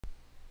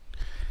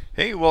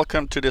Hey,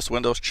 welcome to this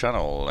Windows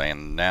channel,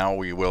 and now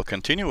we will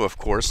continue, of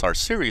course, our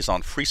series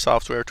on free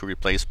software to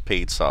replace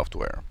paid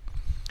software.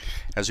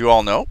 As you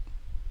all know,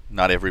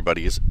 not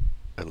everybody is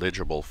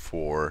eligible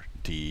for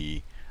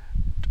the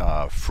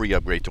free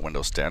upgrade to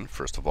Windows 10,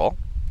 first of all.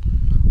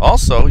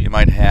 Also, you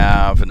might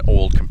have an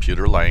old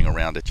computer lying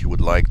around that you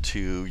would like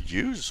to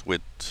use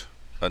with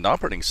an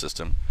operating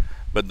system,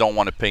 but don't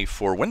want to pay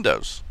for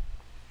Windows.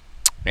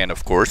 And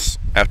of course,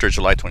 after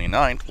July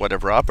 29th,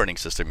 whatever operating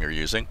system you're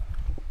using,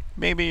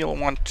 maybe you'll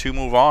want to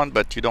move on,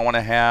 but you don't want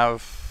to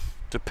have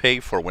to pay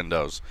for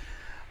Windows.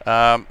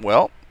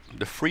 Well,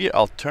 the free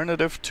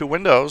alternative to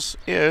Windows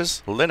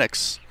is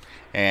Linux.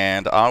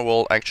 And I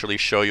will actually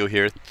show you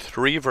here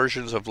three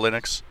versions of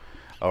Linux,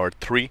 or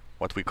three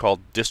what we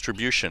call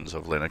distributions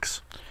of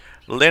Linux.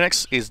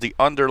 Linux is the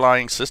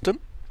underlying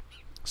system.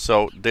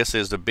 So this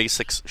is the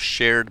basics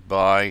shared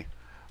by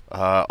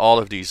all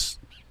of these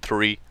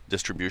three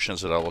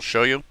distributions that I will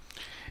show you.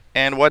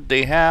 And what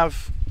they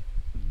have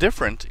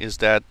different is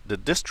that the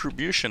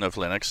distribution of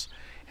Linux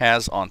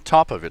has on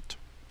top of it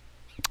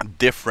a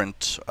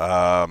different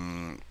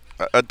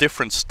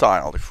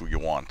style, if you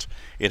want.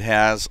 It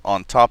has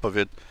on top of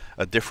it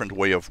a different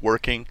way of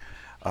working,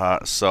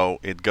 so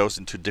it goes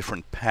into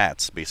different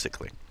paths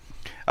basically.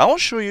 I will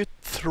show you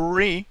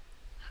three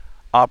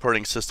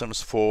operating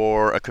systems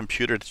for a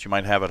computer that you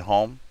might have at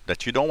home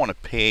that you don't want to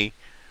pay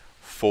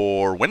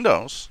for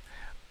Windows,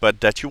 but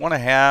that you want to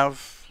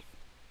have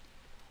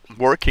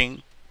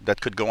working, that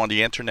could go on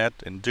the internet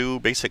and do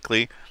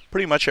basically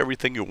pretty much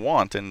everything you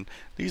want. And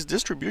these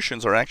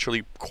distributions are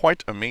actually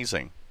quite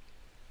amazing.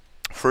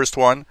 First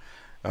one,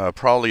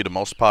 probably the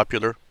most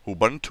popular,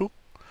 Ubuntu.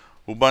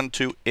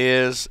 Ubuntu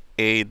is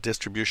a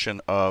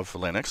distribution of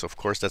Linux. Of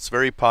course, that's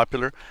very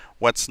popular.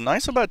 What's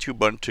nice about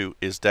Ubuntu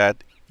is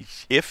that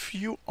if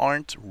you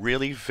aren't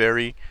really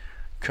very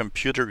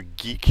computer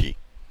geeky,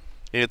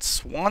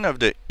 it's one of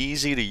the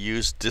easy to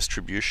use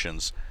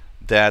distributions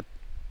that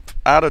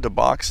out of the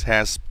box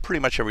has pretty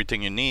much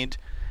everything you need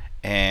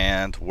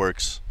and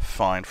works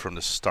fine from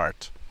the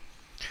start.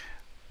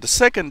 The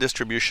second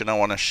distribution I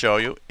want to show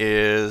you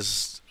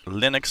is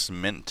Linux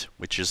Mint,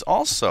 which is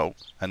also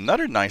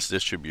another nice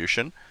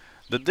distribution.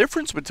 The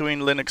difference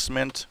between Linux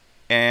Mint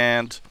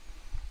and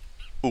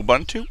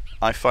Ubuntu,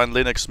 I find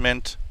Linux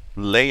Mint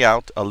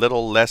layout a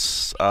little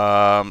less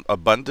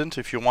abundant,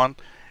 if you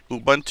want.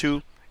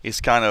 Ubuntu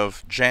is kind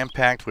of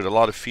jam-packed with a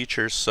lot of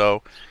features,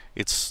 so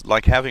it's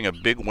like having a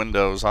big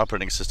Windows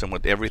operating system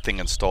with everything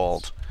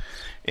installed.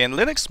 In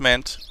Linux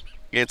Mint,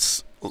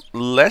 it's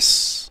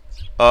less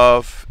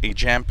of a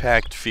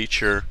jam-packed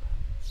feature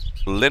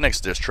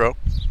Linux distro,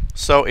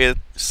 so it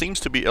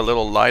seems to be a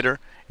little lighter.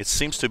 It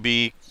seems to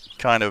be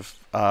kind of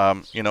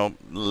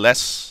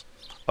less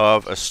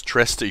of a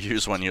stress to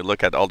use when you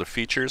look at all the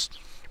features,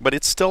 but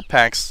it still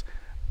packs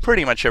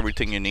pretty much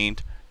everything you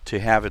need to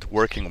have it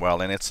working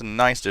well, and it's a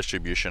nice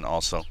distribution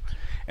also.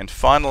 And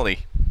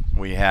finally,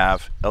 we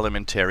have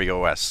Elementary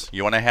OS.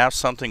 You want to have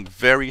something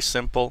very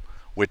simple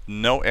with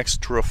no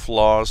extra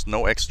flaws,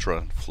 not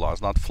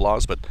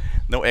flaws, but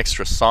no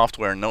extra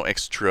software, no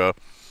extra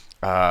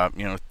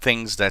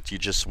things that you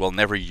just will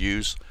never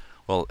use.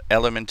 Well,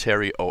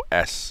 Elementary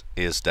OS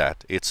is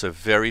that. It's a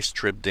very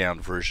stripped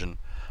down version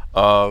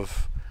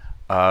of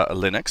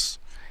Linux,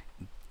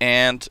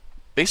 and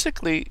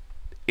basically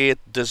it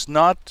does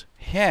not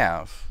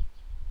have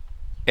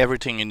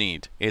everything you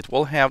need. It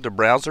will have the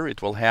browser,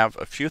 it will have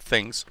a few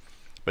things,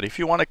 but if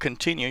you want to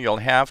continue, you'll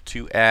have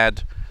to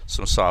add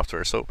some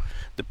software. So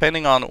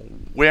depending on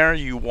where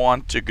you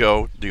want to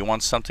go, do you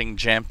want something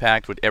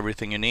jam-packed with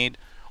everything you need,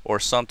 or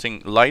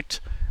something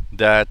light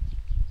that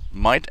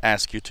might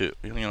ask you to,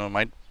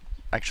 might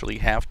actually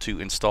have to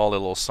install a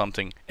little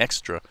something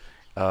extra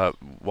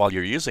while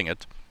you're using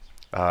it?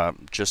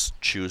 Just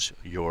choose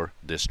your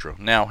distro.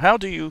 Now, how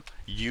do you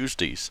use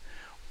these?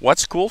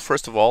 What's cool,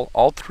 first of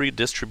all three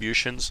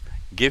distributions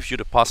give you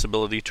the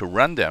possibility to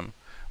run them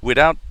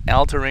without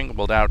altering,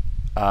 without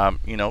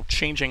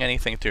changing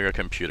anything to your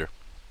computer.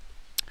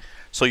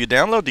 So you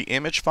download the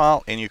image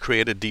file and you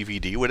create a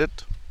DVD with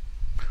it,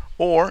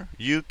 or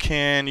you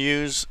can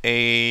use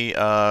a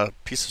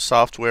piece of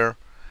software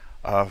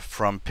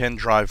from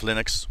Pendrive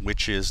Linux,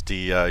 which is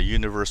the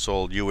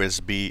universal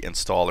USB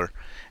installer.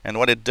 And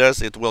what it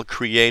does, it will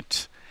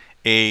create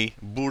a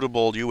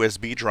bootable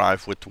USB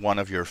drive with one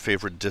of your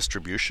favorite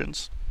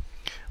distributions.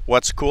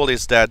 What's cool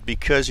is that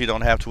because you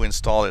don't have to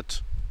install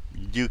it,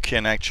 you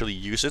can actually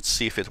use it,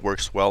 see if it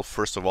works well,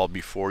 first of all,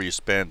 before you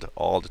spend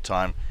all the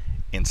time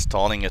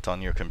installing it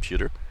on your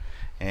computer.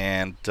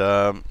 And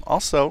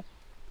also,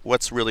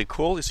 what's really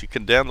cool is you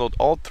can download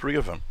all three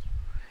of them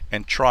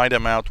and try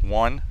them out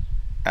one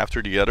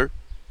after the other.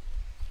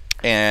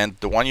 And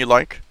the one you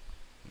like,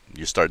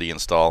 you start the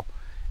install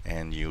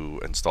and you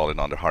install it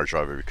on the hard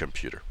drive of your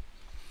computer.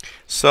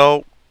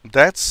 So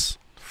that's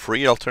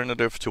free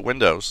alternative to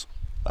Windows,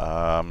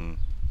 Linux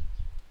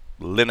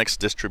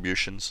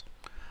distributions,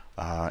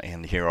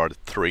 and here are the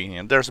three,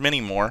 and there's many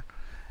more,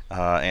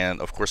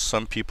 and of course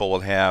some people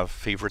will have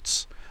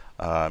favorites.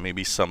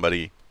 Maybe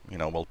somebody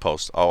will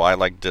post, oh, I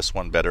like this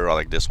one better, I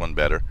like this one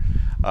better.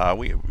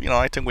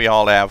 I think we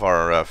all have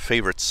our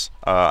favorites.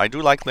 I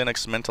do like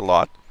Linux Mint a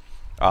lot.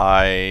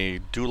 I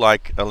do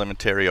like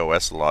Elementary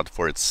OS a lot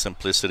for its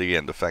simplicity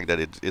and the fact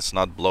that it's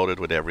not bloated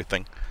with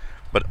everything.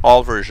 But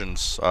all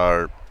versions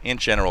are, in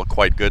general,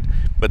 quite good,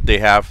 but they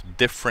have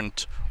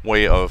different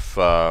way of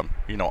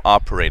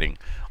operating.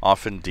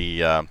 Often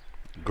the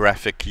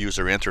graphic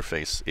user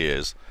interface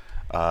is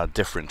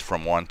different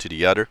from one to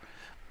the other.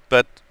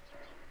 But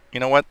you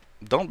know what?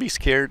 Don't be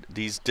scared.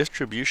 These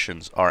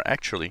distributions are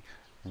actually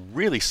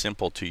really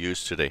simple to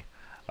use today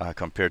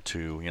compared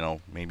to,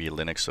 maybe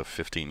Linux of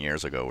 15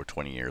 years ago or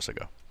 20 years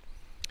ago.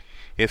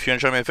 If you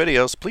enjoy my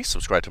videos, please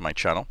subscribe to my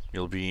channel.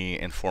 You'll be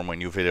informed when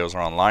new videos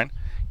are online.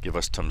 Give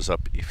us thumbs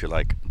up if you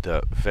like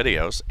the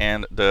videos.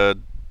 And the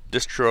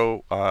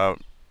distro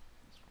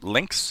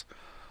links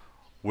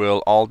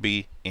will all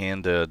be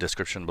in the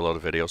description below the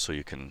video, so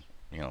you can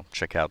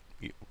check out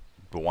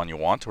the one you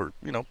want, or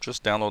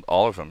just download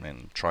all of them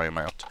and try them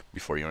out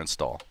before you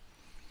install.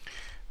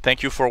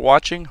 Thank you for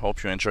watching.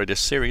 Hope you enjoyed this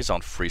series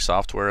on free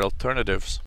software alternatives.